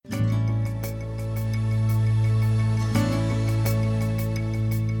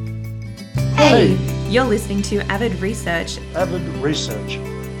Hey, you're listening to Avid Research. Avid Research.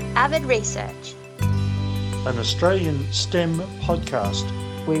 Avid Research. An Australian STEM podcast.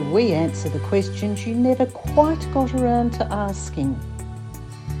 Where we answer the questions you never quite got around to asking.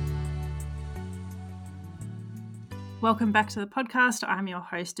 Welcome back to the podcast. I'm your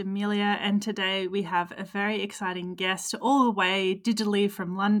host, Amelia, and today we have a very exciting guest all the way digitally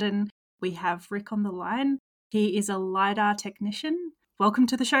from London. We have Rick on the line. He is a LiDAR technician. Welcome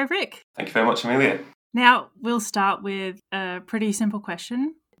to the show, Rick. Thank you very much, Amelia. Now, we'll start with a pretty simple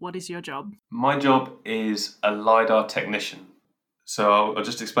question. What is your job? My job is a LiDAR technician. So I'll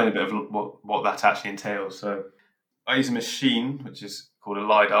just explain a bit of what that actually entails. So I use a machine, which is called a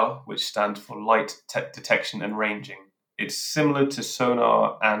LiDAR, which stands for Light Detection and Ranging. It's similar to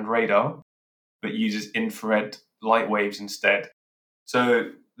sonar and radar, but uses infrared light waves instead. So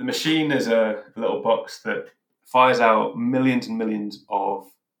the machine is a little box that fires out millions and millions of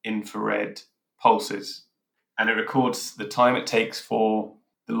infrared pulses, and it records the time it takes for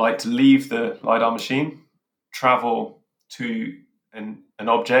the light to leave the LiDAR machine, travel to an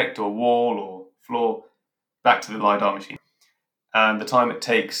object or wall or floor, back to the LiDAR machine. And the time it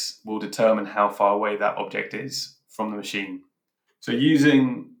takes will determine how far away that object is from the machine. So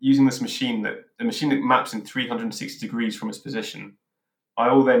using this machine, the machine that maps in 360 degrees from its position,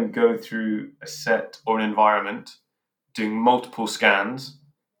 I will then go through a set or an environment, doing multiple scans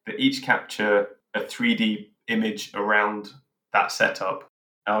that each capture a 3D image around that setup.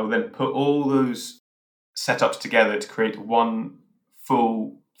 I will then put all those setups together to create one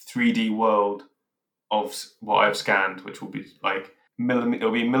full 3D world of what I've scanned, which will be like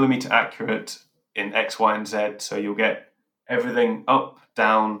it'll be millimeter accurate in X, Y, and Z. So you'll get everything up,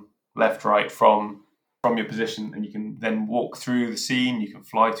 down, left, right from your position, and you can then walk through the scene. You can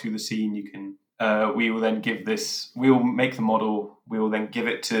fly through the scene. You can. We will then we will make the model. We will then give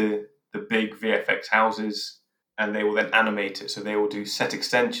it to the big VFX houses, and they will then animate it. So they will do set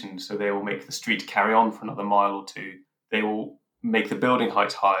extensions. So they will make the street carry on for another mile or two. They will make the building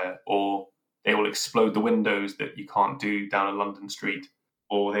heights higher, or they will explode the windows that you can't do down a London street,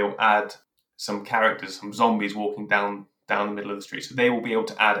 or they will add some characters, some zombies walking down the middle of the street. So they will be able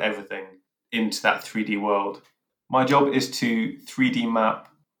to add everything into that 3D world. My job is to 3D map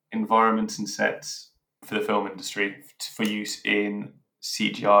environments and sets for the film industry for use in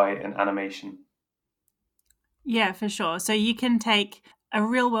CGI and animation. Yeah, for sure. So you can take a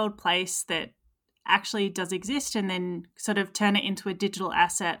real world place that actually does exist and then sort of turn it into a digital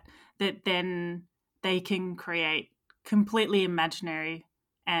asset that then they can create completely imaginary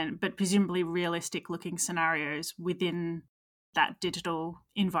but presumably realistic looking scenarios within that digital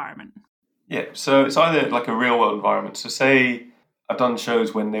environment. Yeah, so it's either like a real world environment. So say I've done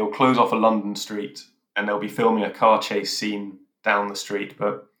shows when they'll close off a London street and they'll be filming a car chase scene down the street,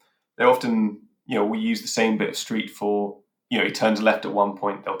 but they often, we use the same bit of street for, he turns left at one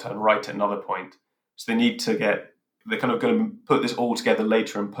point, they'll turn right at another point. So they're kind of going to put this all together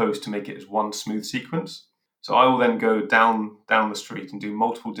later in post to make it as one smooth sequence. So I will then go down the street and do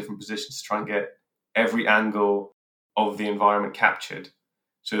multiple different positions to try and get every angle of the environment captured,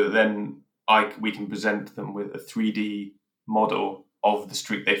 so that then we can present them with a 3D model of the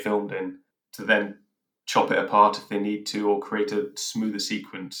street they filmed in to then chop it apart if they need to, or create a smoother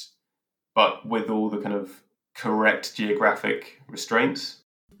sequence, but with all the kind of correct geographic restraints.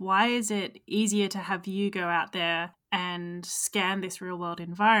 Why is it easier to have you go out there and scan this real world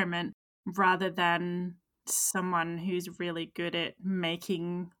environment rather than someone who's really good at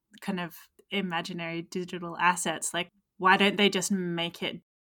making kind of imaginary digital assets? Like, why don't they just make it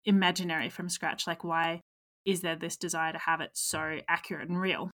imaginary from scratch? Like, why is there this desire to have it so accurate and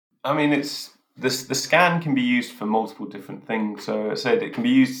real? I mean, it's the scan can be used for multiple different things. So I said it can be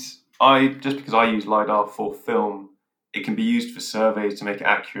used. Just because I use LiDAR for film, it can be used for surveys to make it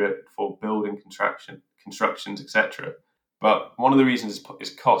accurate for building constructions, etc. But one of the reasons is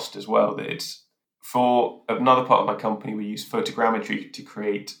cost as well. That it's for another part of my company, we use photogrammetry to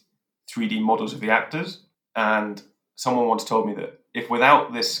create 3D models of the actors. And someone once told me that if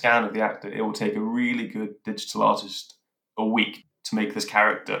without this scan of the actor, it will take a really good digital artist a week to make this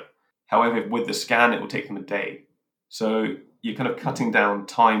character. However, with the scan, it will take them a day. So you're kind of cutting down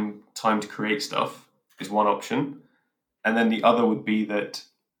time to create stuff is one option. And then the other would be that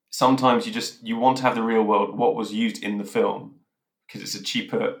sometimes you want to have the real world, what was used in the film, because it's a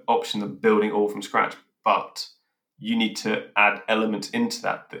cheaper option than building all from scratch. But you need to add elements into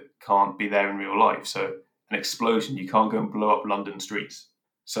that can't be there in real life. So an explosion, you can't go and blow up London streets.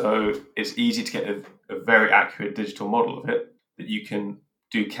 So it's easy to get a very accurate digital model of it that you can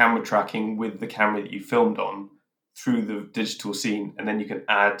do camera tracking with the camera that you filmed on through the digital scene, and then you can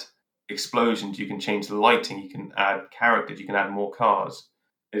add explosions, you can change the lighting, you can add characters, you can add more cars.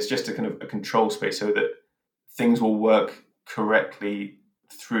 It's just a kind of a control space so that things will work correctly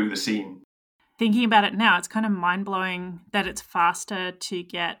through the scene. Thinking about it now, it's kind of mind-blowing that it's faster to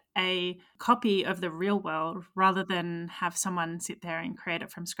get a copy of the real world rather than have someone sit there and create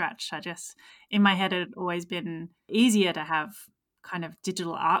it from scratch. I just, in my head, it had always been easier to have kind of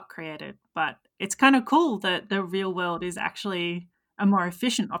digital art created, but it's kind of cool that the real world is actually a more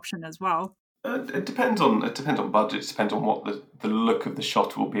efficient option as well. It depends on budgets, depends on what the look of the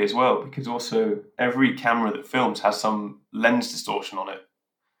shot will be as well, because also every camera that films has some lens distortion on it.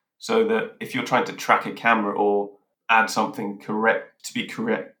 So that if you're trying to track a camera or add something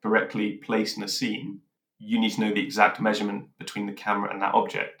correctly placed in a scene, you need to know the exact measurement between the camera and that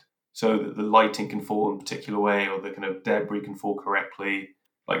object, so that the lighting can fall in a particular way, or the kind of debris can fall correctly.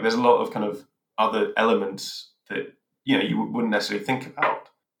 Like there's a lot of kind of other elements that you wouldn't necessarily think about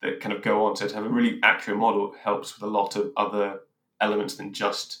that kind of go on. So to have a really accurate model helps with a lot of other elements than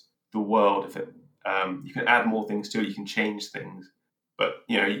just the world. If you can add more things to it, you can change things. But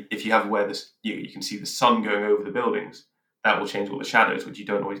if you have where this, you can see the sun going over the buildings, that will change all the shadows, which you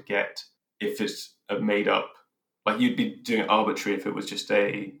don't always get if it's made up. Like you'd be doing it arbitrary if it was just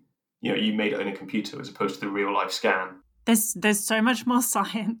you made it in a computer as opposed to the real life scan. There's so much more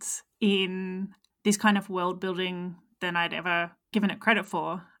science in this kind of world building than I'd ever given it credit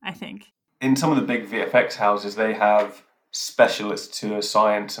for, I think. In some of the big VFX houses, they have specialists to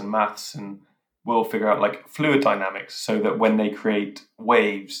science and maths, and will figure out like fluid dynamics, so that when they create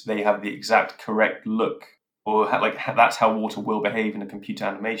waves, they have the exact correct look, or that's how water will behave in a computer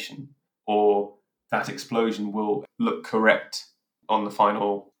animation, or that explosion will look correct on the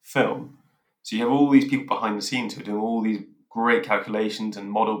final film. So you have all these people behind the scenes who are doing all these great calculations and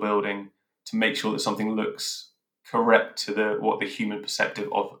model building to make sure that something looks correct to what the human perspective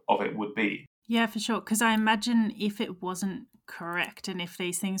of it would be. Yeah, for sure. Because I imagine if it wasn't correct and if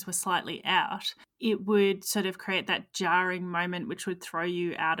these things were slightly out, it would sort of create that jarring moment which would throw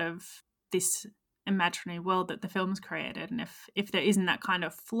you out of this imaginary world that the film's created. And if there isn't that kind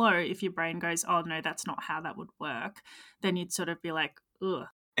of flow, if your brain goes, oh no, that's not how that would work, then you'd sort of be like, ugh.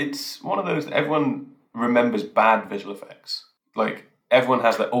 It's one of those that everyone remembers bad visual effects. Like everyone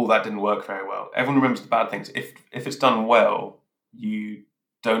has that, oh, that didn't work very well. Everyone remembers the bad things. If it's done well, you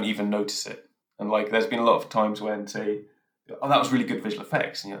don't even notice it. And like there's been a lot of times when say, oh, that was really good visual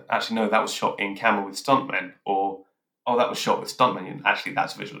effects, and actually no, that was shot in camera with stuntmen, or oh, that was shot with stuntmen, and actually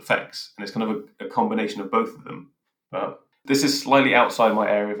that's visual effects. And it's kind of a combination of both of them. But this is slightly outside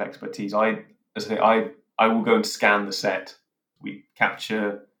my area of expertise. I will go and scan the set. We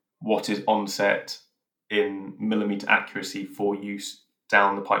capture what is on set in millimeter accuracy for use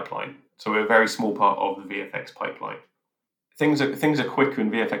down the pipeline. So we're a very small part of the VFX pipeline. Things are quicker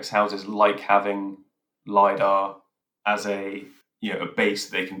in VFX houses, like having LiDAR as a base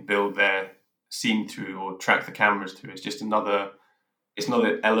they can build their scene through or track the cameras through. It's just another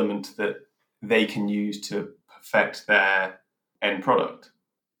element that they can use to perfect their end product.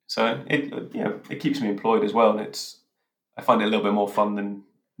 So it keeps me employed as well, and I find it a little bit more fun than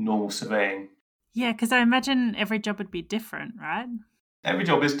normal surveying. Yeah, because I imagine every job would be different, right? Every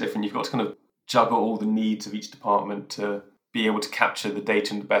job is different. You've got to kind of juggle all the needs of each department to be able to capture the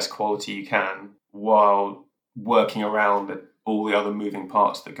data in the best quality you can while working around all the other moving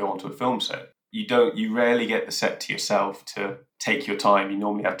parts that go onto a film set. You rarely get the set to yourself to take your time. You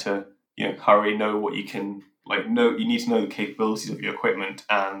normally have to, hurry, know what you can, you need to know the capabilities of your equipment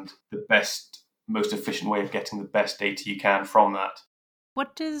and the best, most efficient way of getting the best data you can from that.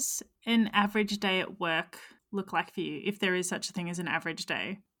 What does an average day at work look like for you, if there is such a thing as an average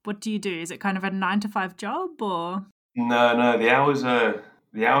day? What do you do? Is it kind of a 9-to-5 job, or? No, the hours are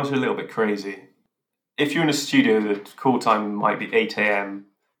a little bit crazy. If you're in a studio, the call time might be 8 a.m.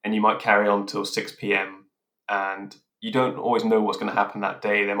 and you might carry on till 6 p.m. and you don't always know what's going to happen that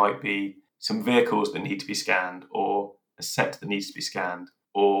day. There might be some vehicles that need to be scanned, or a set that needs to be scanned,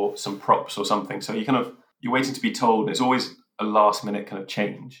 or some props or something. So you're waiting to be told, and it's always a last minute kind of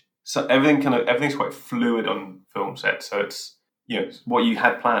change. So everything's quite fluid on film sets. So it's what you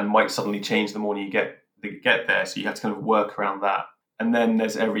had planned might suddenly change the morning you get there. So you have to kind of work around that. And then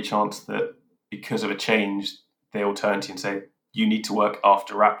there's every chance that because of a change, they'll turn to you and say, you need to work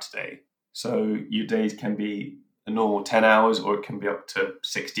after wrap today. So your days can be a normal 10 hours, or it can be up to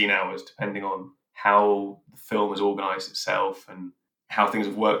 16 hours, depending on how the film has organised itself and how things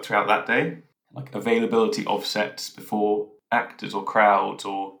have worked throughout that day. Like availability of sets before actors or crowds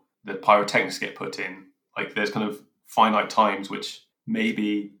or the pyrotechnics get put in. Like there's kind of finite times, which may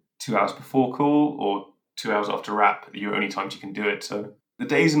be 2 hours before call or 2 hours after wrap, your only times you can do it. So the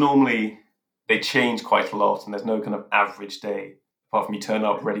days normally, they change quite a lot, and there's no kind of average day, apart from you turn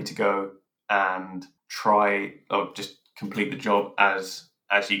up ready to go and try or just complete the job as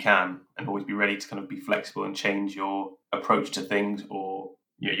you can, and always be ready to kind of be flexible and change your approach to things or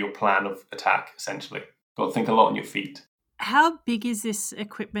your plan of attack, essentially. Got to think a lot on your feet. How big is this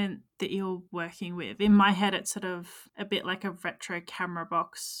equipment that you're working with? In my head, it's sort of a bit like a retro camera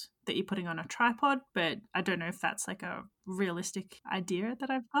box that you're putting on a tripod, but I don't know if that's like a realistic idea that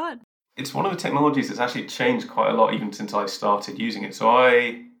I've got. It's one of the technologies that's actually changed quite a lot even since I started using it. So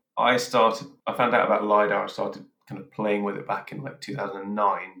I found out about LiDAR and started kind of playing with it back in like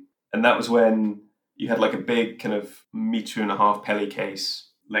 2009. And that was when you had like a big kind of 1.5 Peli case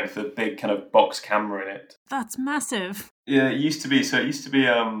length, a big kind of box camera in it. That's massive. Yeah, it used to be. So it used to be,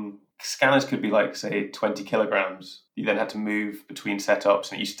 scanners could be like, say, 20 kilograms. You then had to move between setups,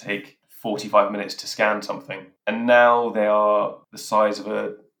 and it used to take 45 minutes to scan something. And now they are the size of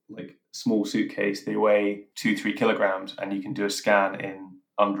a like small suitcase. They weigh 2-3 kilograms, and you can do a scan in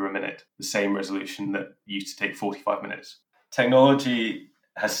under a minute, the same resolution that used to take 45 minutes. Technology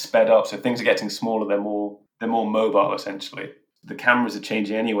has sped up, so things are getting smaller. They're more mobile, essentially. The cameras are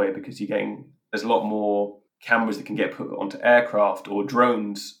changing anyway because there's a lot more cameras that can get put onto aircraft or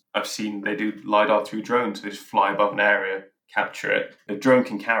drones. I've seen they do LiDAR through drones, so they just fly above an area, capture it. The drone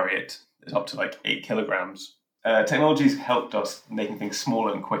can carry it. It's up to like 8 kilograms. Technology's helped us making things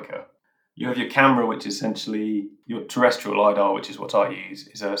smaller and quicker. You have your camera, which is essentially your terrestrial LiDAR, which is what I use,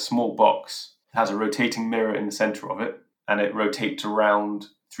 is a small box. It has a rotating mirror in the center of it, and it rotates around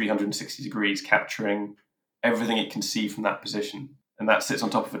 360 degrees, capturing everything it can see from that position. And that sits on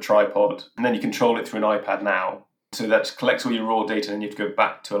top of a tripod. And then you control it through an iPad now. So that collects all your raw data, and you have to go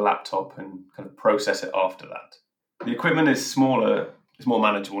back to a laptop and kind of process it after that. The equipment is smaller, it's more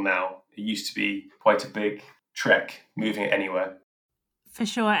manageable now. It used to be quite a big trek moving it anywhere. For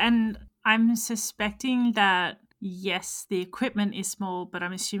sure. And I'm suspecting that, yes, the equipment is small, but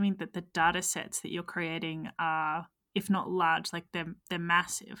I'm assuming that the data sets that you're creating are, if not large, like they're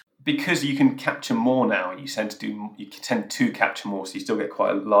massive. Because you can capture more now, you tend to capture more, so you still get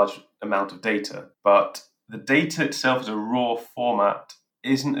quite a large amount of data. But the data itself as a raw format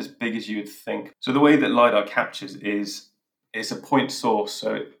isn't as big as you would think. So the way that LiDAR captures is it's a point source.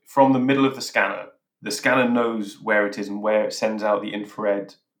 So from the middle of the scanner knows where it is and where it sends out the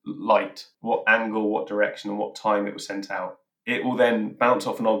infrared light, what angle, what direction, and what time it was sent out. It will then bounce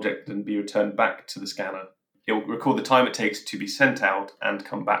off an object and be returned back to the scanner. It will record the time it takes to be sent out and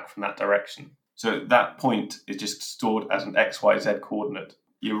come back from that direction. So that point is just stored as an XYZ coordinate.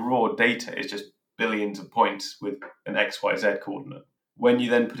 Your raw data is just billions of points with an XYZ coordinate. When you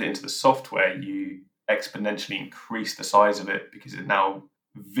then put it into the software, you exponentially increase the size of it because it's now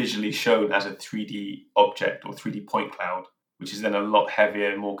visually shown as a 3D object or 3D point cloud, which is then a lot heavier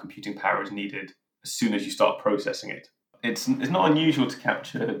and more computing power is needed as soon as you start processing it. It's not unusual to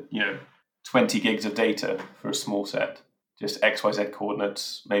capture, 20 gigs of data for a small set. Just XYZ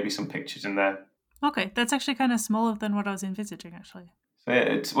coordinates, maybe some pictures in there. Okay, that's actually kind of smaller than what I was envisaging, actually. So yeah,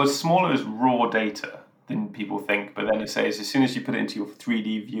 it's smaller as raw data than people think, but then it says as soon as you put it into your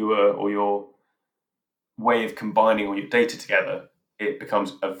 3D viewer or your way of combining all your data together, it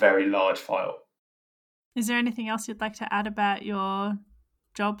becomes a very large file. Is there anything else you'd like to add about your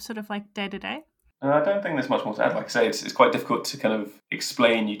job sort of like day to day? I don't think there's much more to add. Like I say, it's quite difficult to kind of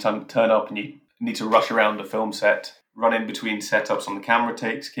explain. You turn up and you need to rush around a film set, run in between setups on the camera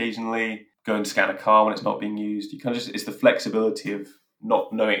takes occasionally, go and scan a car when it's not being used. It's the flexibility of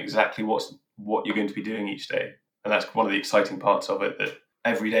not knowing exactly what you're going to be doing each day. And that's one of the exciting parts of it, that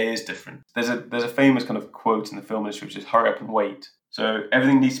every day is different. There's a famous kind of quote in the film industry, which is hurry up and wait. So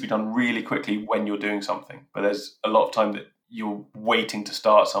everything needs to be done really quickly when you're doing something. But there's a lot of time that you're waiting to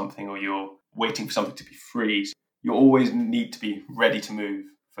start something or you're waiting for something to be free. So you always need to be ready to move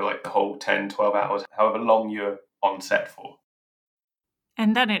for like the whole 10, 12 hours, however long you're on set for.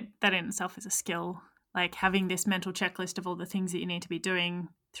 And that in itself is a skill, like having this mental checklist of all the things that you need to be doing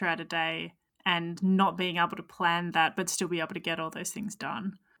throughout a day and not being able to plan that, but still be able to get all those things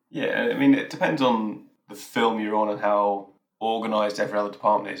done. Yeah, I mean, it depends on the film you're on and how organised every other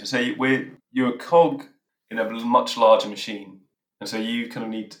department is. So say you're a cog in a much larger machine, and so you kind of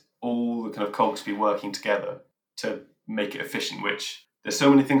need all the kind of cogs to be working together to make it efficient, which there's so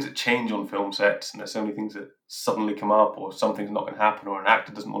many things that change on film sets, and there's so many things that suddenly come up, or something's not going to happen, or an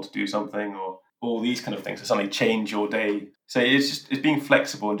actor doesn't want to do something, or all these kind of things that suddenly change your day. So it's being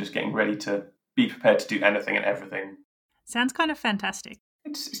flexible and just getting ready to be prepared to do anything and everything. Sounds kind of fantastic.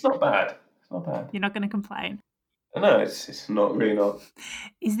 It's not bad. It's not bad. You're not going to complain. No, it's not, really not.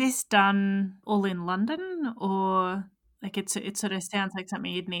 Is this done all in London, or Like it sort of sounds like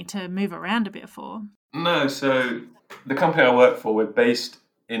something you'd need to move around a bit for. No, so the company I work for, we're based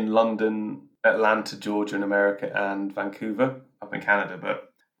in London, Atlanta, Georgia in America, and Vancouver up in Canada,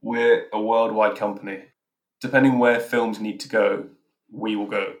 but we're a worldwide company. Depending where films need to go, we will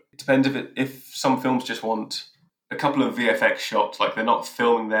go. It depends if some films just want a couple of VFX shots, like they're not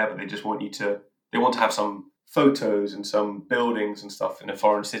filming there, but they just want they want to have some photos and some buildings and stuff in a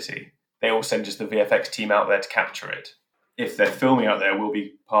foreign city. They will send just the VFX team out there to capture it. If they're filming out there, we'll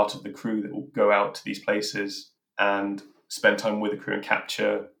be part of the crew that will go out to these places and spend time with the crew and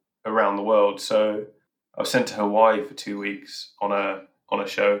capture around the world. So I was sent to Hawaii for 2 weeks on a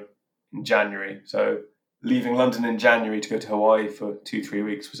show in January. So leaving London in January to go to Hawaii for 2-3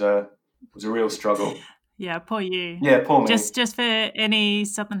 weeks was a real struggle. Yeah, poor you. Yeah, poor me. Just for any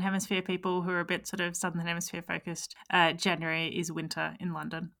Southern Hemisphere people who are a bit sort of Southern Hemisphere focused, January is winter in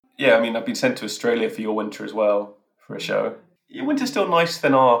London. Yeah, I mean, I've been sent to Australia for your winter as well for a show. Your winter's still nicer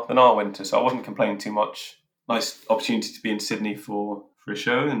than our winter, so I wasn't complaining too much. Nice opportunity to be in Sydney for a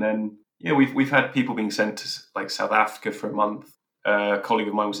show, and then we've had people being sent to like South Africa for a month. A colleague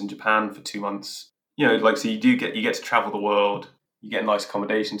of mine was in Japan for 2 months. So you get to travel the world. You get nice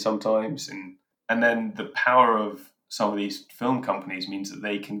accommodation sometimes, and then the power of some of these film companies means that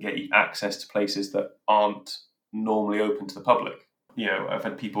they can get you access to places that aren't normally open to the public. I've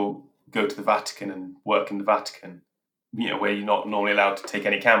had people go to the Vatican and work in the Vatican, where you're not normally allowed to take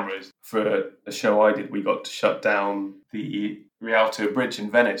any cameras. For a show I did, we got to shut down the Rialto Bridge in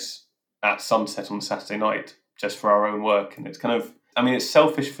Venice at sunset on Saturday night just for our own work. And it's it's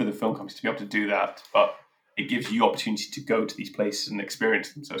selfish for the film companies to be able to do that, but it gives you opportunity to go to these places and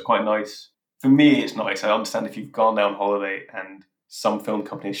experience them. So it's quite nice. For me, it's nice. I understand if you've gone there on holiday and some film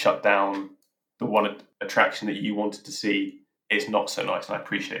companies shut down the one attraction that you wanted to see, it's not so nice, and I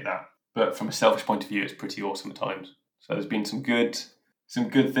appreciate that. But from a selfish point of view, it's pretty awesome at times. So there's been some good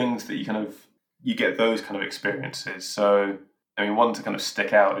things that you get those kind of experiences. So one to kind of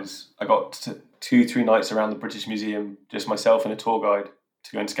stick out is I got 2-3 nights around the British Museum, just myself and a tour guide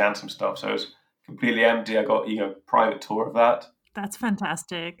to go and scan some stuff. So it was completely empty. I got private tour of that. That's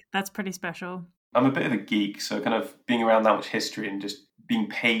fantastic. That's pretty special. I'm a bit of a geek, so kind of being around that much history and just being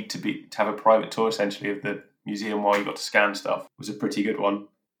paid to have a private tour essentially of the museum while you got to scan stuff was a pretty good one.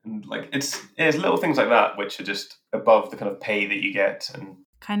 And it's little things like that which are just above the kind of pay that you get. And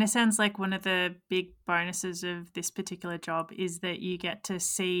kind of sounds like one of the big bonuses of this particular job is that you get to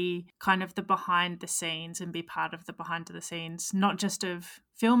see kind of the behind the scenes and be part of the behind the scenes, not just of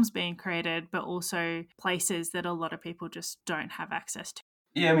films being created, but also places that a lot of people just don't have access to.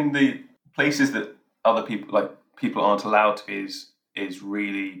 Yeah, the places that other people aren't allowed to be is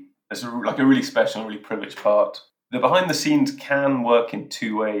really a really special and really privileged part. The behind the scenes can work in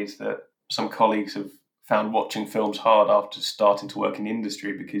two ways that some colleagues have found watching films hard after starting to work in the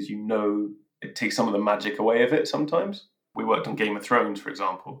industry, because it takes some of the magic away of it sometimes. We worked on Game of Thrones, for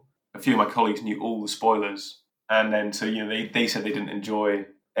example. A few of my colleagues knew all the spoilers, and then so they said they didn't enjoy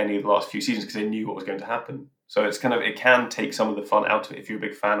any of the last few seasons because they knew what was going to happen. So it's it can take some of the fun out of it. If you're a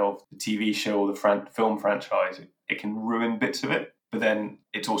big fan of the TV show or the film franchise, it can ruin bits of it. But then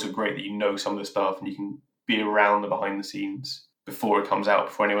it's also great that you know some of the stuff and you can be around the behind the scenes before it comes out,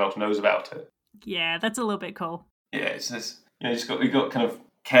 before anyone else knows about it. Yeah, that's a little bit cool. Yeah, it's just, you've got kind of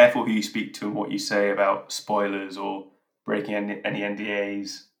careful who you speak to and what you say about spoilers or breaking any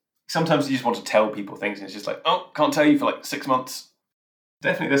NDAs. Sometimes you just want to tell people things and it's just like, oh, can't tell you for 6 months.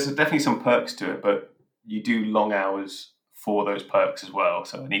 There's definitely some perks to it, but you do long hours for those perks as well.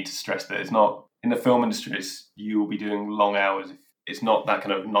 So I need to stress that it's not, in the film industry, you will be doing long hours. It's not that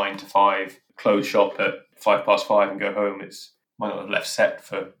kind of 9 to 5, close shop at 5:05 and go home. It's might not have left set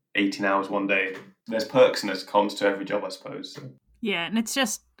for 18 hours one day. There's perks and there's cons to every job, I suppose. So. Yeah, and it's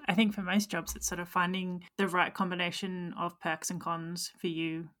just, I think for most jobs, it's sort of finding the right combination of perks and cons for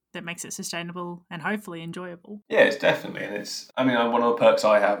you that makes it sustainable and hopefully enjoyable. Yeah, it's definitely. And one of the perks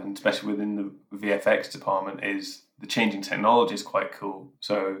I have, and especially within the VFX department, is the changing technology is quite cool.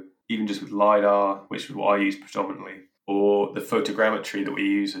 So even just with LiDAR, which is what I use predominantly, or the photogrammetry that we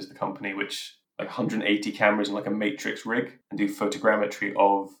use as the company, which 180 cameras in a matrix rig and do photogrammetry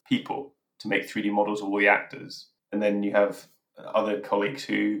of people to make 3D models of all the actors. And then you have other colleagues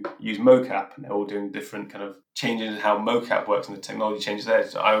who use mocap, and they're all doing different kind of changes in how mocap works and the technology changes there.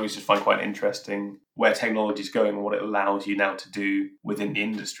 So I always just find quite interesting where technology is going and what it allows you now to do within the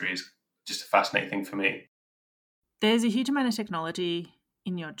industry is just a fascinating thing for me. There's a huge amount of technology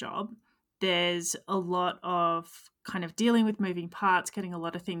in your job. There's a lot of kind of dealing with moving parts, getting a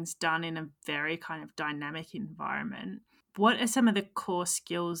lot of things done in a very kind of dynamic environment. What are some of the core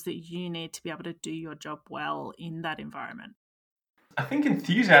skills that you need to be able to do your job well in that environment? I think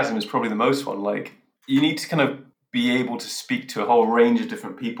enthusiasm is probably the most one. Like, you need to kind of be able to speak to a whole range of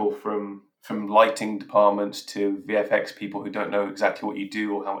different people, from lighting departments to VFX people who don't know exactly what you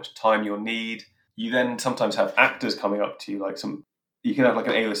do or how much time you'll need. You then sometimes have actors coming up to you, you can have like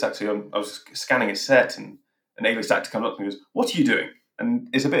an A-list actor. I was scanning a set and an A-list actor comes up to me and goes, "What are you doing?" And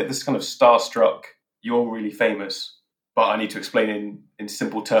it's a bit of this kind of starstruck, you're really famous, but I need to explain in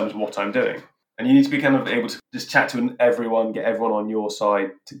simple terms what I'm doing. And you need to be kind of able to just chat to everyone, get everyone on your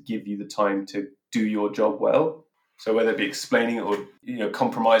side to give you the time to do your job well. So whether it be explaining it or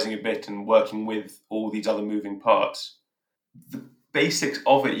compromising a bit and working with all these other moving parts, the basics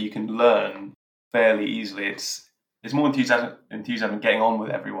of it you can learn fairly easily. It's more enthusiasm getting on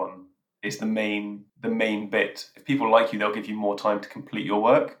with everyone is the main bit. If people like you, they'll give you more time to complete your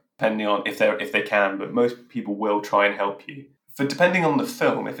work, depending on if they can. But most people will try and help you. Depending on the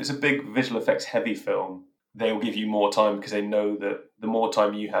film, if it's a big visual effects heavy film, they will give you more time because they know that the more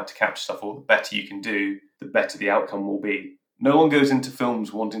time you have to capture stuff, or the better you can do, the better the outcome will be. No one goes into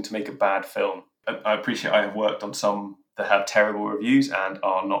films wanting to make a bad film. I appreciate I have worked on some that have terrible reviews and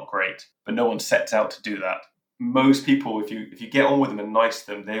are not great, but no one sets out to do that. Most people, if you get on with them and nice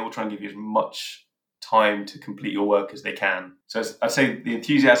to them, they will try and give you as much time to complete your work as they can. So I'd say the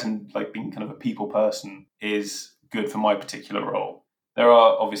enthusiasm, like being kind of a people person, is good for my particular role. There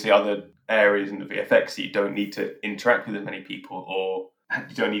are obviously other areas in the VFX that you don't need to interact with as many people, or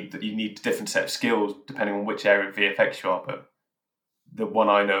you need a different set of skills depending on which area of VFX you are. But the one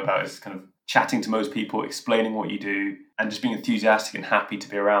I know about is kind of chatting to most people, explaining what you do, and just being enthusiastic and happy to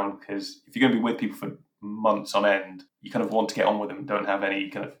be around. Because if you're going to be with people for months on end, you kind of want to get on with them and don't have any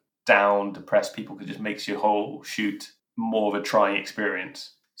kind of down, depressed people, because it just makes your whole shoot more of a trying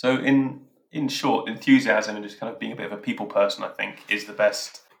experience. So in short, enthusiasm and just kind of being a bit of a people person, I think, is the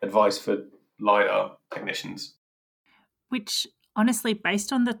best advice for LiDAR technicians. Which, honestly,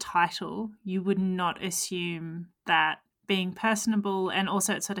 based on the title, you would not assume that being personable, and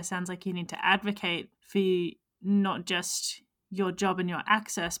also it sort of sounds like you need to advocate for not just your job and your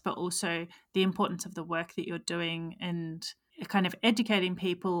access, but also the importance of the work that you're doing and kind of educating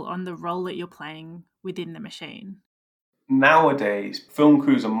people on the role that you're playing within the machine. Nowadays, film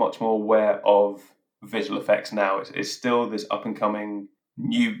crews are much more aware of visual effects now. It's still this up-and-coming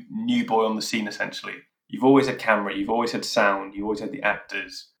new boy on the scene, essentially. You've always had camera, you've always had sound, you've always had the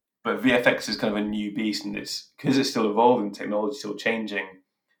actors. But VFX is kind of a new beast, and because it's still evolving, technology is still changing,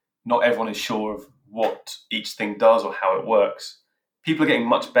 not everyone is sure of what each thing does or how it works. People are getting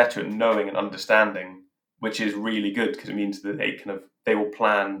much better at knowing and understanding, which is really good because it means that they will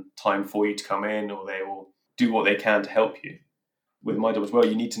plan time for you to come in, or they will do what they can to help you. With my job as well,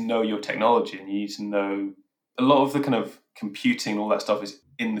 you need to know your technology, and you need to know a lot of the kind of computing, all that stuff is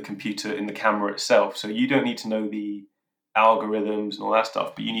in the computer, in the camera itself. So you don't need to know the algorithms and all that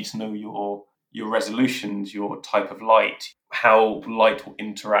stuff, but you need to know your resolutions, your type of light, how light will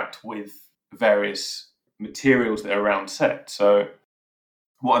interact with various materials that are around set. So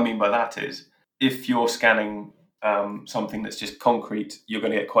what I mean by that is, if you're scanning something that's just concrete, you're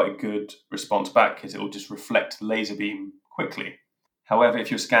going to get quite a good response back because it will just reflect the laser beam quickly. However, if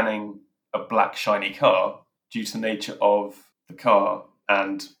you're scanning a black shiny car, due to the nature of the car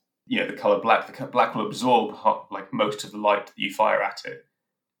and the color black, the black will absorb like most of the light that you fire at it,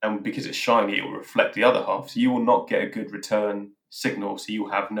 and because it's shiny, it will reflect the other half. So you will not get a good return signal. So you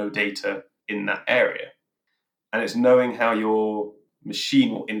will have no data in that area. And it's knowing how your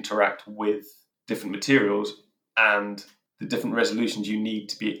machine will interact with different materials and the different resolutions you need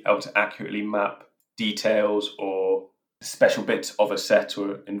to be able to accurately map details or special bits of a set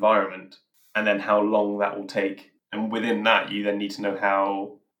or environment, and then how long that will take. And within that, you then need to know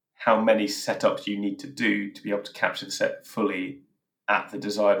how many setups you need to do to be able to capture the set fully at the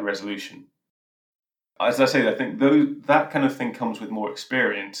desired resolution. As I say, I think that kind of thing comes with more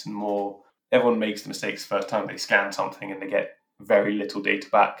experience and more. Everyone makes the mistakes the first time they scan something and they get very little data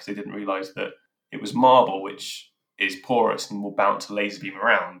back because they didn't realize that it was marble, which is porous and will bounce a laser beam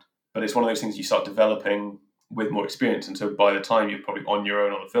around. But it's one of those things you start developing with more experience. And so by the time you're probably on your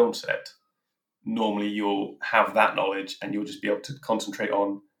own on a film set, normally you'll have that knowledge and you'll just be able to concentrate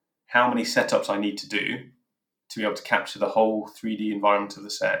on how many setups I need to do to be able to capture the whole 3D environment of the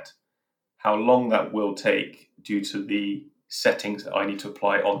set, how long that will take due to the settings that I need to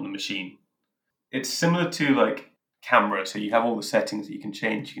apply on the machine. It's similar to like camera. So you have all the settings that you can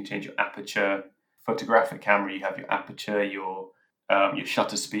change. You can change your aperture. Photographic camera, you have your aperture, your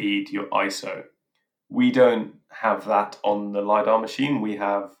shutter speed, your ISO. We don't have that on the LiDAR machine. We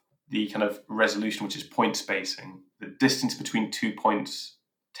have the kind of resolution, which is point spacing. the distance between 2 points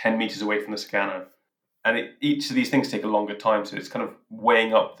 10 meters away from the scanner. And each of these things take a longer time. So it's kind of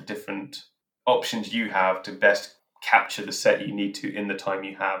weighing up the different options you have to best capture the set you need to in the time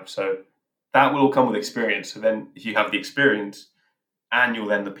you have. So that will all come with experience. So then if you have the experience and you're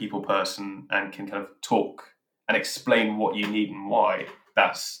then the people person and can kind of talk and explain what you need and why,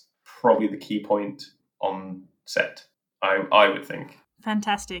 that's probably the key point on set, I would think.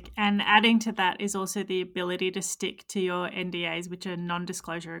 Fantastic. And adding to that is also the ability to stick to your NDAs, which are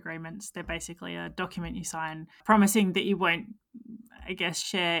non-disclosure agreements. They're basically a document you sign promising that you won't, I guess,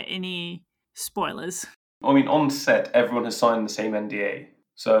 share any spoilers. I mean, on set, everyone has signed the same NDA.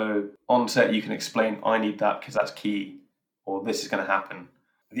 So on set, you can explain, I need that because that's key, or this is going to happen.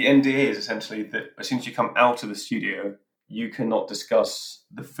 The NDA is essentially that as soon as you come out of the studio, you cannot discuss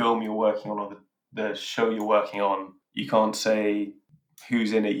the film you're working on or the show you're working on. You can't say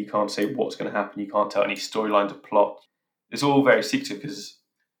who's in it. You can't say what's going to happen. You can't tell any storylines or plot. It's all very secretive because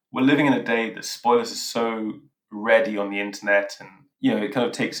we're living in a day that spoilers are so ready on the internet, and it kind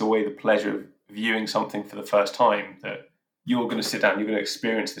of takes away the pleasure of viewing something for the first time, that you're going to sit down, you're going to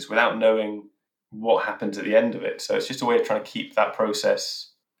experience this without knowing what happens at the end of it. So it's just a way of trying to keep that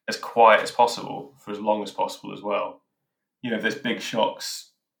process as quiet as possible for as long as possible as well. If there's big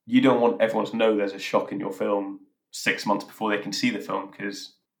shocks, you don't want everyone to know there's a shock in your film 6 months before they can see the film,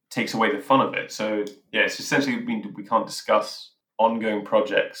 because it takes away the fun of it. So yeah, it's essentially we can't discuss ongoing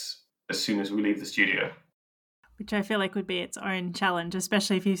projects as soon as we leave the studio. Which I feel like would be its own challenge,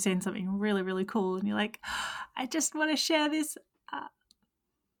 especially if you've seen something really, really cool and you're like, I just want to share this.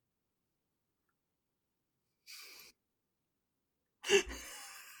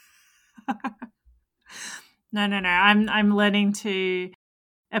 No. I'm learning to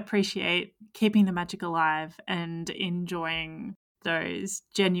appreciate keeping the magic alive and enjoying those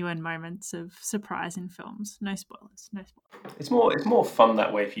genuine moments of surprise in films. No spoilers. It's more fun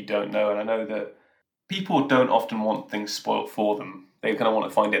that way if you don't know. And I know that people don't often want things spoiled for them. They kind of want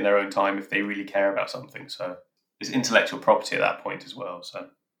to find it in their own time if they really care about something. So it's intellectual property at that point as well. So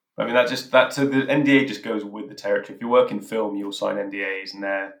I mean, so the NDA just goes with the territory. If you work in film, you'll sign NDAs, and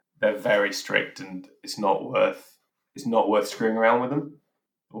they're very strict, and it's not worth screwing around with them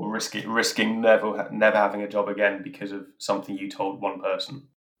or risking never having a job again because of something you told one person.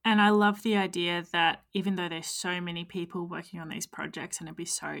 And I love the idea that even though there's so many people working on these projects and it'd be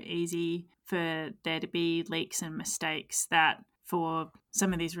so easy for there to be leaks and mistakes, that for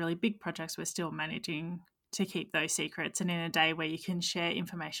some of these really big projects, we're still managing to keep those secrets. And in a day where you can share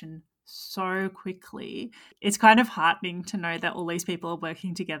information so quickly, it's kind of heartening to know that all these people are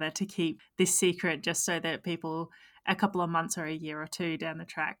working together to keep this secret, just so that people a couple of months or a year or two down the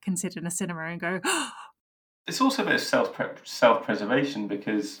track can sit in a cinema and go, It's also a bit of self-preservation,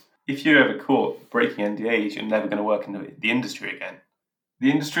 because if you're ever caught breaking NDAs, you're never going to work in the industry again.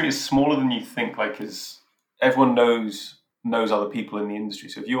 The industry is smaller than you think, because everyone knows other people in the industry.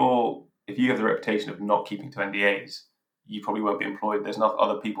 So if you have the reputation of not keeping to NDAs, you probably won't be employed. There's not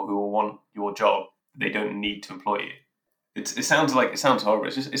other people who will want your job. They don't need to employ you. It sounds horrible.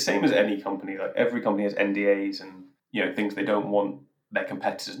 It's just the same as any company. Like every company has NDAs and things they don't want their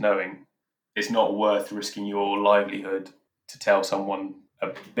competitors knowing. It's not worth risking your livelihood to tell someone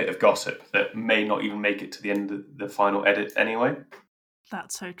a bit of gossip that may not even make it to the end of the final edit anyway.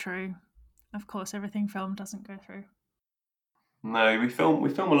 That's so true. Of course, everything filmed doesn't go through. No, we film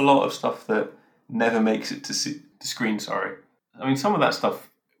a lot of stuff that never makes it to screen. Sorry, I mean, some of that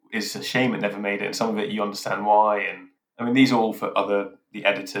stuff is a shame it never made it, and some of it you understand why. And I mean, these are all for the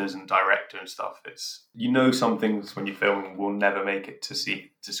editors and director and stuff. It's some things when you're filming will never make it to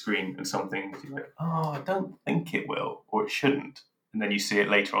screen, and some things you're like, oh, I don't think it will, or it shouldn't, and then you see it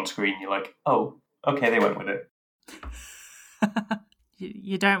later on screen. You're like, oh, okay, they went with it.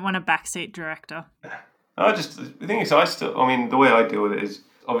 You don't want a backseat director. The thing is, the way I deal with it is,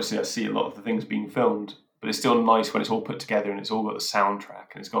 obviously I see a lot of the things being filmed, but it's still nice when it's all put together and it's all got the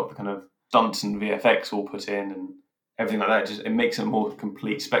soundtrack and it's got the kind of stunts and VFX all put in and everything like that. It makes it a more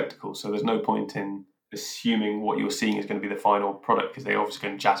complete spectacle. So there's no point in assuming what you're seeing is going to be the final product, because they're obviously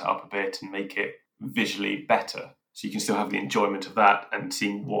going to jazz it up a bit and make it visually better. So you can still have the enjoyment of that and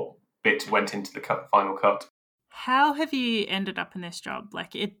seeing what bits went into the final cut. How have you ended up in this job?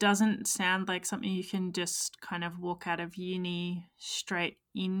 Like, it doesn't sound like something you can just kind of walk out of uni straight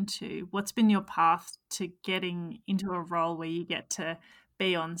into. What's been your path to getting into a role where you get to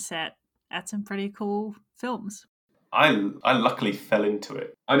be on set at some pretty cool films? I luckily fell into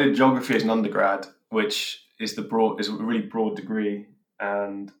it. I did geography as an undergrad, which is a really broad degree,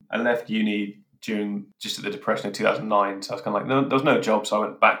 and I left uni just at the depression of 2009. So I was kind of like, no, there was no job, so I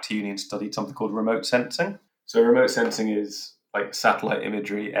went back to uni and studied something called remote sensing. So remote sensing is like satellite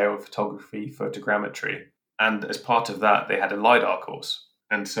imagery, aerial photography, photogrammetry. And as part of that, they had a LiDAR course.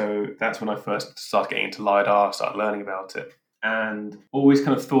 And so that's when I first started getting into LiDAR, started learning about it. And always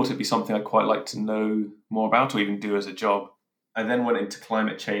kind of thought it'd be something I'd quite like to know more about or even do as a job. I then went into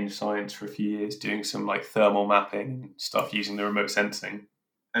climate change science for a few years, doing some like thermal mapping stuff using the remote sensing.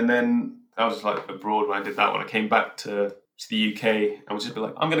 And then I was like abroad when I did that. When I came back to the UK, I was just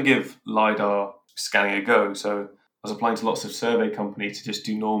like, I'm going to give LiDAR scanning a go. So I was applying to lots of survey companies to just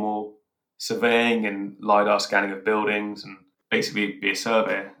do normal surveying and LiDAR scanning of buildings and basically be a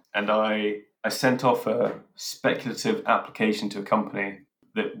surveyor. And I sent off a speculative application to a company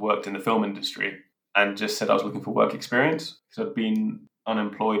that worked in the film industry and just said I was looking for work experience because I'd been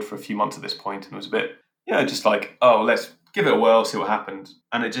unemployed for a few months at this point and it was a bit, just like, oh, let's give it a whirl, see what happens.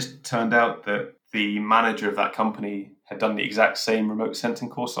 And it just turned out that the manager of that company had done the exact same remote sensing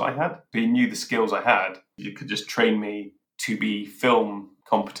course that I had. He knew the skills I had. He could just train me to be film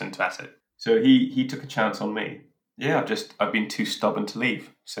competent at it. So he took a chance on me. Yeah, I've been too stubborn to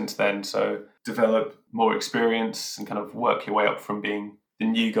leave since then. So develop more experience and kind of work your way up from being the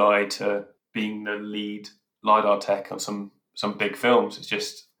new guy to being the lead LiDAR tech on some big films. It's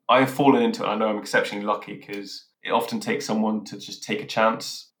just, I have fallen into it. I know I'm exceptionally lucky because it often takes someone to just take a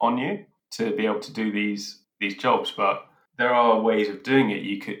chance on you to be able to do these jobs. But there are ways of doing it.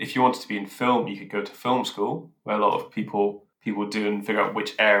 You could, if you wanted to be in film, you could go to film school, where a lot of people do and figure out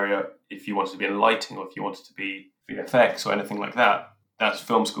which area, if you wanted to be in lighting or if you wanted to be VFX or anything like that. That's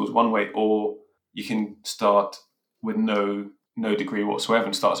film school is one way. Or you can start with no degree whatsoever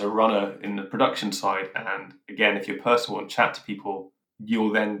and start as a runner in the production side. And again, if you're personal and chat to people,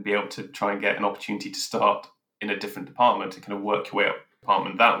 you'll then be able to try and get an opportunity to start in a different department and kind of work your way up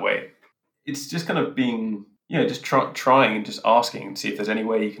department that way. It's just kind of being, just trying and just asking and see if there's any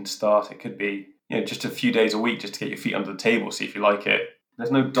way you can start. It could be, just a few days a week just to get your feet under the table, see if you like it. There's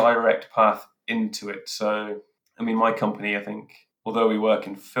no direct path into it. So, I mean, my company, I think, although we work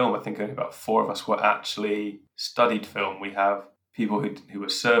in film, I think only about 4 of us were actually studied film. We have people who were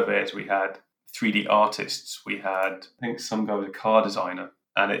surveyors. We had 3D artists. We had, I think, some guy was a car designer.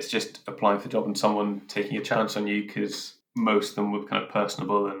 And it's just applying for a job and someone taking a chance on you because most of them were kind of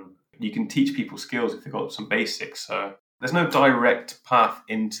personable and you can teach people skills if they've got some basics. So there's no direct path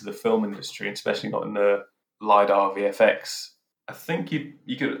into the film industry, especially not in the LiDAR VFX. I think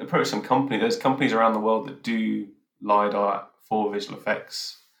you could approach some company. There's companies around the world that do LiDAR for visual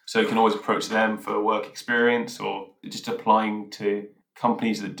effects. So you can always approach them for work experience or just applying to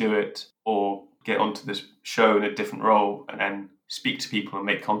companies that do it or get onto this show in a different role and then speak to people and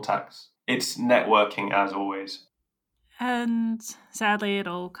make contacts. It's networking as always. And sadly, it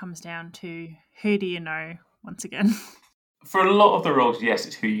all comes down to who do you know once again. For a lot of the roles, yes,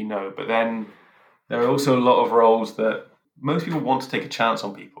 it's who you know. But then there are also a lot of roles that most people want to take a chance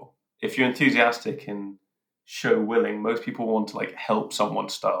on people. If you're enthusiastic and show willing, most people want to help someone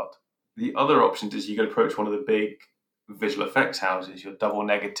start. The other option is you could approach one of the big visual effects houses, your double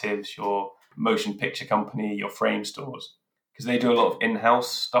negatives, your motion picture company, your frame stores, because they do a lot of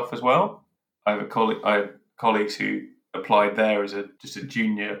in-house stuff as well. I have colleagues who applied there as just a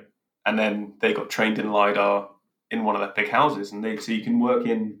junior, and then they got trained in LiDAR in one of their big houses, and so you can work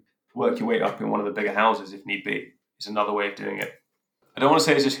your way up in one of the bigger houses if need be. It's another way of doing it. I don't want to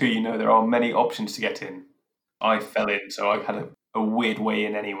say it's just who you know. There are many options to get in. I fell in, so I had a weird way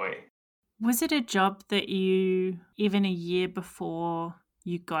in anyway. Was it a job that you, even a year before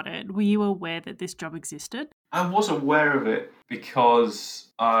you got it, were you aware that this job existed? I was aware of it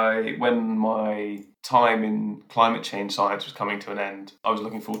because when my time in climate change science was coming to an end, I was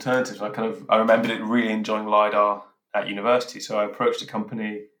looking for alternatives. I remembered it really enjoying LiDAR at university, so I approached a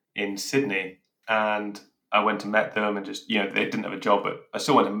company in Sydney and I went and met them and just, they didn't have a job, but I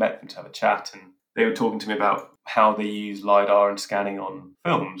still went and met them to have a chat, and they were talking to me about how they use LiDAR and scanning on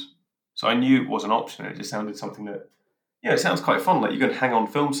films. So I knew it was an option. It just sounded something that, it sounds quite fun. Like you can hang on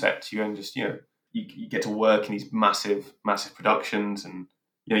film sets, you go and just, you get to work in these massive, massive productions, and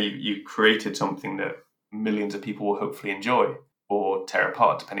you created something that millions of people will hopefully enjoy or tear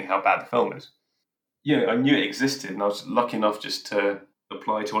apart, depending how bad the film is. I knew it existed, and I was lucky enough just to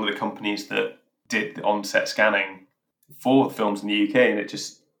apply to one of the companies that did the on-set scanning for films in the UK, and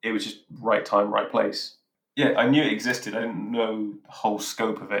it was just right time, right place. Yeah, I knew it existed. I didn't know the whole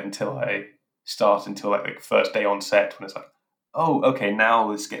scope of it until the first day on set, when it's like, oh, okay,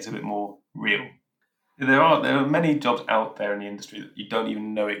 now this gets a bit more real. There are many jobs out there in the industry that you don't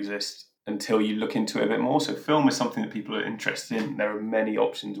even know exist until you look into it a bit more. So film is something that people are interested in. There are many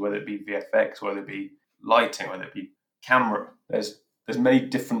options, whether it be VFX, whether it be lighting, whether it be camera. There's many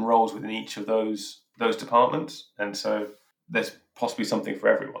different roles within each of those those departments. And so there's possibly something for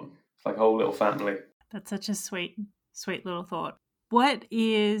everyone. It's like a whole little family. That's such a sweet little thought. What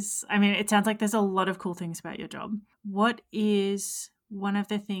is, I mean, it sounds like there's a lot of cool things about your job. What is one of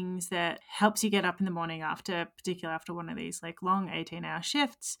the things that helps you get up in the morning particularly after one of these like long 18-hour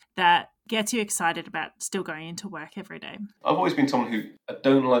shifts, that gets you excited about still going into work every day? I've always been someone who, I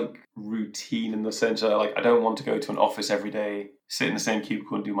don't like routine in the sense that I don't want to go to an office every day, sit in the same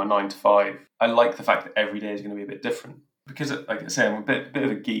cubicle and do my 9 to 5. I like the fact that every day is going to be a bit different because, like I say, I'm a bit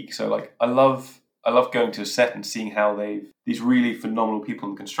of a geek. So like I love going to a set and seeing how these really phenomenal people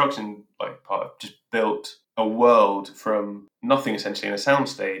in the construction part have just built a world from nothing essentially in a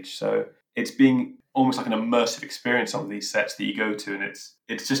soundstage. So it's being almost like an immersive experience on these sets that you go to, and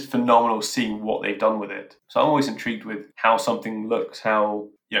it's just phenomenal seeing what they've done with it. So I'm always intrigued with how something looks, how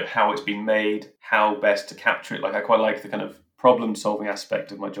it's been made, how best to capture it. Like I quite like the kind of problem solving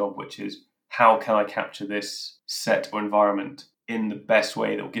aspect of my job, which is how can I capture this set or environment in the best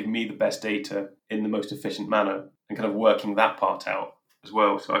way that will give me the best data in the most efficient manner, and kind of working that part out as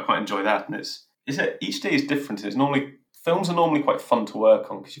well. So I quite enjoy that, and each day is different. Films are normally quite fun to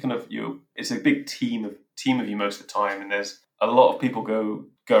work on because it's a big team of you most of the time, and there's a lot of people go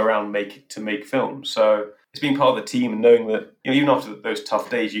around to make films. So it's being part of the team and knowing that even after those tough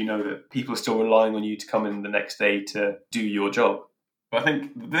days, that people are still relying on you to come in the next day to do your job. But I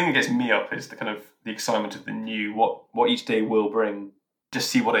think the thing that gets me up is the kind of the excitement of the new, what each day will bring. Just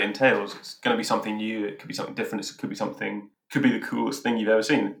see what it entails. It's going to be something new. It could be something different. It could be the coolest thing you've ever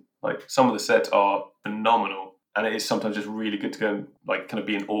seen. Like some of the sets are phenomenal, and it is sometimes just really good to go and like kind of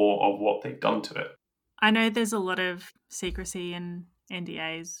be in awe of what they've done to it. I know there's a lot of secrecy and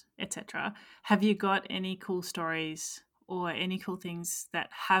NDAs, etc. Have you got any cool stories or any cool things that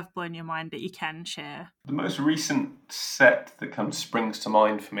have blown your mind that you can share? The most recent set that springs to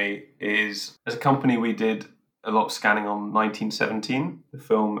mind for me is, as a company, we did a lot of scanning on 1917, the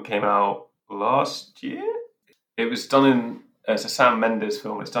film that came out last year. It was done it's a Sam Mendes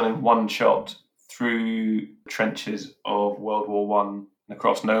film. It's done in one shot through trenches of World War I and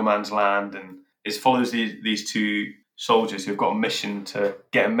across no man's land, and it follows these two soldiers who've got a mission to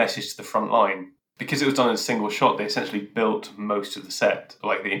get a message to the front line. Because it was done in a single shot, they essentially built most of the set,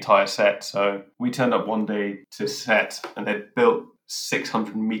 like the entire set. So we turned up one day to set and they'd built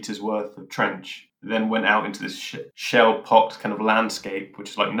 600 meters worth of trench, then went out into this shell-pocked kind of landscape, which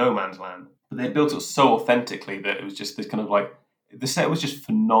is like no man's land. But they built it so authentically that it was just this kind of like, the set was just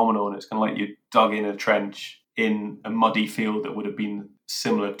phenomenal, and it's kind of like you dug in a trench in a muddy field that would have been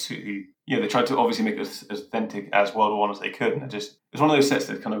similar to, they tried to obviously make it as authentic as World War I as they could, and it was one of those sets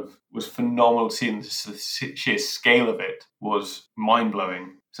that kind of was phenomenal to see, and the sheer scale of it was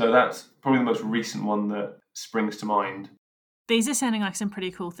mind-blowing. So that's probably the most recent one that springs to mind. These are sounding like some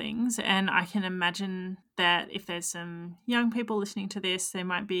pretty cool things, and I can imagine that if there's some young people listening to this, they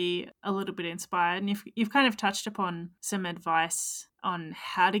might be a little bit inspired. And if you've kind of touched upon some advice on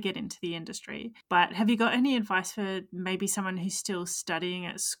how to get into the industry, but have you got any advice for maybe someone who's still studying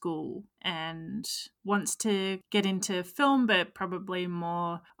at school and wants to get into film, but probably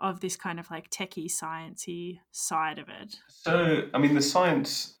more of this kind of like techie, sciencey side of it? So, I mean, the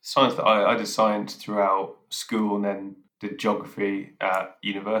science that I did science throughout school and then did geography at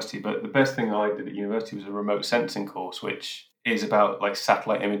university, but the best thing I did at university was a remote sensing course, which is about like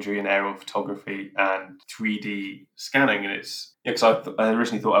satellite imagery and aerial photography and 3D scanning. And it's because I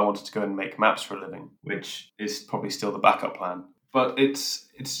originally thought I wanted to go and make maps for a living, which is probably still the backup plan. But it's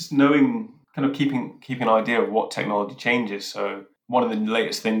just knowing, kind of keeping an idea of what technology changes. So one of the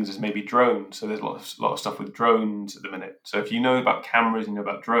latest things is maybe drones. So there's a lot of stuff with drones at the minute. So if you know about cameras and you know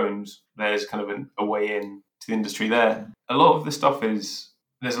about drones, there's kind of a way in to the industry there. A lot of the stuff there's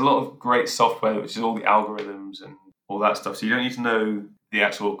a lot of great software, which is all the algorithms and all that stuff. So you don't need to know the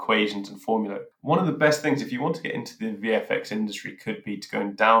actual equations and formula. One of the best things, if you want to get into the VFX industry, could be to go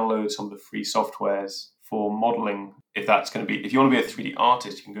and download some of the free softwares for modeling. If you want to be a 3D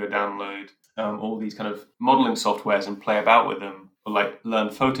artist, you can go download all these kind of modeling softwares and play about with them, or like learn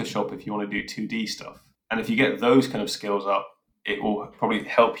Photoshop if you want to do 2D stuff. And if you get those kind of skills up, it will probably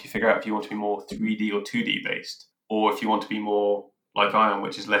help you figure out if you want to be more 3D or 2D based, or if you want to be more like I am,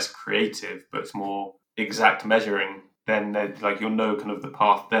 which is less creative, but it's more exact measuring, then you'll know kind of the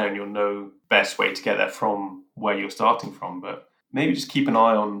path there and you'll know best way to get there from where you're starting from. But maybe just keep an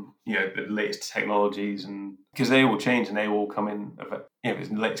eye on, the latest technologies, and because they will change and they will come in.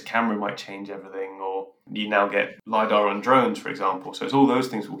 The latest camera might change everything, or you now get LiDAR on drones, for example. So it's all those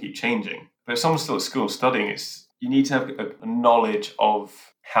things will keep changing. But if someone's still at school studying, you need to have a knowledge of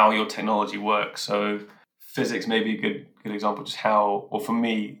how your technology works. So physics may be a good example, just how, or for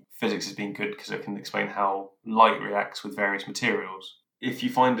me, physics has been good because it can explain how light reacts with various materials. If you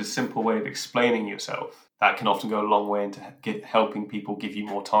find a simple way of explaining yourself, that can often go a long way into helping people give you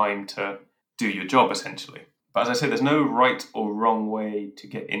more time to do your job, essentially. But as I say, there's no right or wrong way to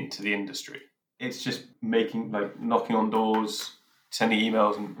get into the industry. It's just knocking on doors, sending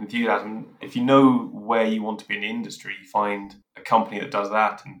emails and enthusiasm. If you know where you want to be in the industry, you find a company that does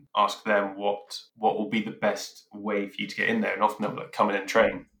that and ask them what will be the best way for you to get in there. And often they'll come in and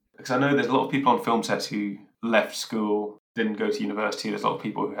train. Because I know there's a lot of people on film sets who left school, didn't go to university. There's a lot of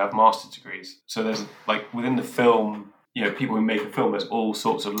people who have master's degrees. So there's within the film, people who make a film, there's all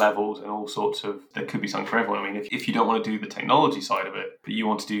sorts of levels and all sorts of, there could be something for everyone. I mean, if you don't want to do the technology side of it, but you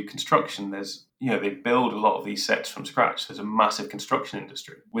want to do construction, there's, they build a lot of these sets from scratch. There's a massive construction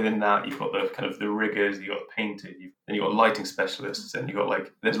industry. Within that, you've got the kind of the riggers, you've got the painters, then you've got lighting specialists, and you've got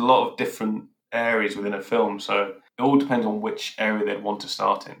there's a lot of different areas within a film. So it all depends on which area they'd want to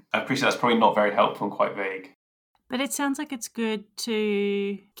start in. I appreciate that's probably not very helpful and quite vague. But it sounds like it's good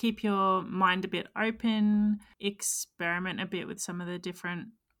to keep your mind a bit open, experiment a bit with some of the different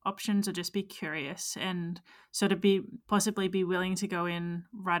options, or just be curious and sort of possibly be willing to go in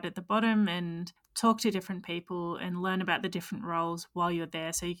right at the bottom and talk to different people and learn about the different roles while you're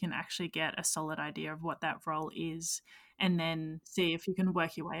there, so you can actually get a solid idea of what that role is and then see if you can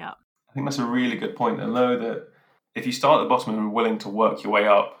work your way up. I think that's a really good point. I know that if you start at the bottom and are willing to work your way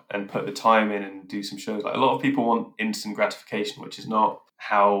up and put the time in and do some shows, a lot of people want instant gratification, which is not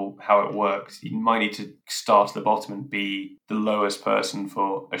how it works. You might need to start at the bottom and be the lowest person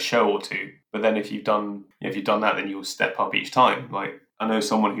for a show or two. But then if you've done that, then you'll step up each time. I know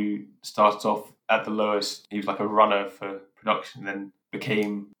someone who started off at the lowest. He was like a runner for production, then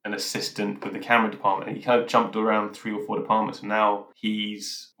became an assistant with the camera department, and he kind of jumped around 3 or 4 departments, and now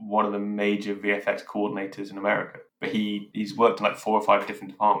he's one of the major VFX coordinators in America. But he's worked in 4 or 5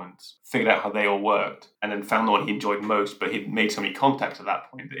 different departments, figured out how they all worked, and then found the one he enjoyed most, but he'd made so many contacts at that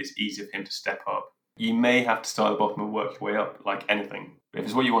point that it's easier for him to step up. You may have to start at the bottom and work your way up like anything. But if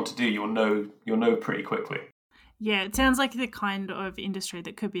it's what you want to do, you'll know pretty quickly. Yeah, it sounds like the kind of industry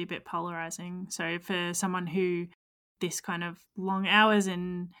that could be a bit polarizing. So for someone who this kind of long hours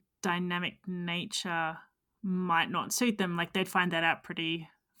and dynamic nature might not suit them, they'd find that out pretty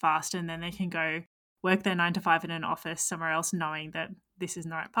fast, and then they can go work their 9 to 5 in an office somewhere else, knowing that this isn't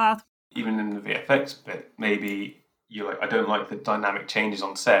the right path. Even in the VFX bit, maybe you're I don't like the dynamic changes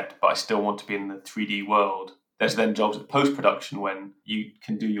on set, but I still want to be in the 3D world. There's then jobs at post-production when you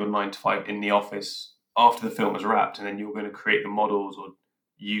can do your 9 to 5 in the office after the film is wrapped, and then you're going to create the models or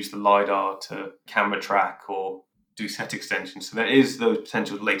use the LiDAR to camera track or do set extensions. So there is those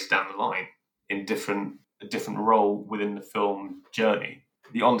potentials later down the line in a different role within the film journey.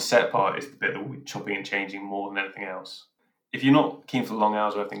 The on-set part is the bit that we're chopping and changing more than anything else. If you're not keen for the long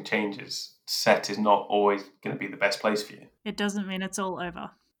hours where everything changes, set is not always going to be the best place for you. It doesn't mean it's all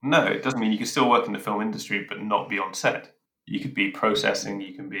over. No, it doesn't mean you can still work in the film industry but not be on set. You could be processing,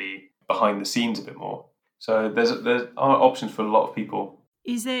 you can be behind the scenes a bit more. So there are options for a lot of people.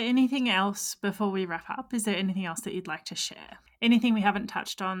 Is there anything else before we wrap up? Is there anything else that you'd like to share? Anything we haven't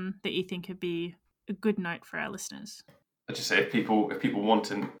touched on that you think could be a good note for our listeners? I'd just say if people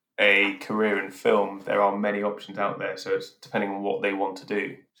want a career in film, there are many options out there. So it's depending on what they want to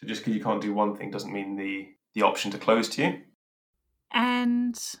do. So just because you can't do one thing doesn't mean the options are closed to you.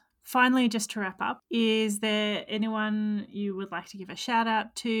 And finally, just to wrap up, is there anyone you would like to give a shout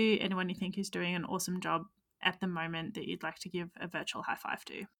out to? Anyone you think is doing an awesome job at the moment that you'd like to give a virtual high five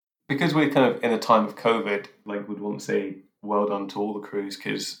to? Because we're kind of in a time of COVID, would want to say well done to all the crews,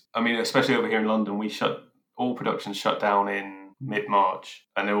 because, especially over here in London, all productions shut down in mid-March,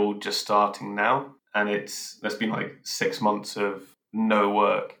 and they're all just starting now. And there's been 6 months of no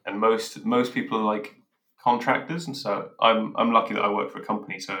work, and most people are contractors, and so I'm lucky that I work for a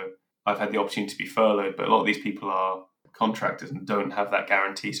company, so I've had the opportunity to be furloughed, but a lot of these people are contractors and don't have that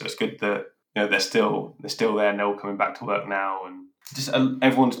guarantee. So it's good that they're still there and they're all coming back to work now, and just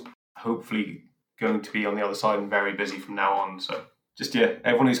everyone's hopefully going to be on the other side and very busy from now on. So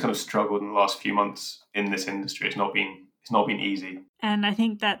everyone who's kind of struggled in the last few months in this industry, it's not been easy. And I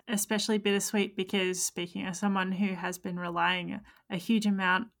think that especially bittersweet because, speaking as someone who has been relying a huge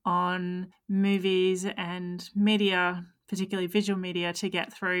amount on movies and media, particularly visual media, to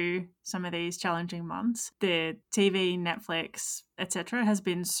get through some of these challenging months, the TV, Netflix, etc. has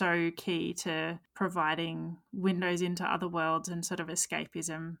been so key to providing windows into other worlds and sort of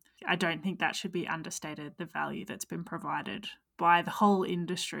escapism. I don't think that should be understated, the value that's been provided by the whole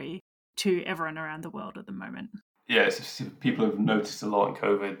industry to everyone around the world at the moment. Yeah, people have noticed a lot in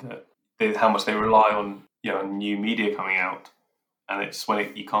COVID that how much they rely on new media coming out, and it's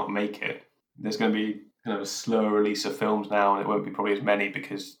when you can't make it. There's going to be kind of a slower release of films now, and it won't be probably as many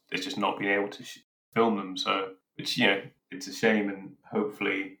because there's just not been able to film them. So, which, it's a shame, and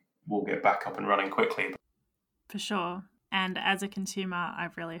hopefully we'll get back up and running quickly. For sure. And as a consumer, I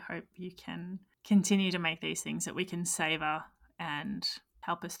really hope you can continue to make these things that we can savor and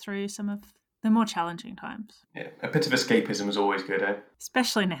help us through some of the more challenging times. Yeah, a bit of escapism is always good, eh?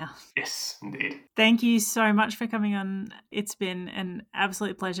 Especially now. Yes, indeed. Thank you so much for coming on. It's been an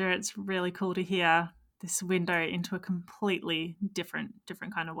absolute pleasure. It's really cool to hear this window into a completely different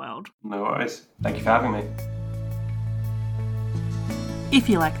kind of world. No worries. Thank you for having me. If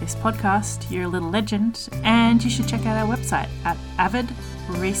you like this podcast, you're a little legend, and you should check out our website at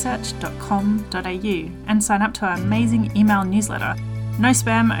avidresearch.com.au and sign up to our amazing email newsletter. No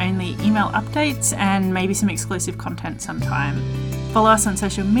spam, only email updates and maybe some exclusive content sometime. Follow us on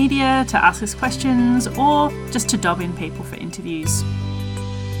social media to ask us questions or just to dob in people for interviews.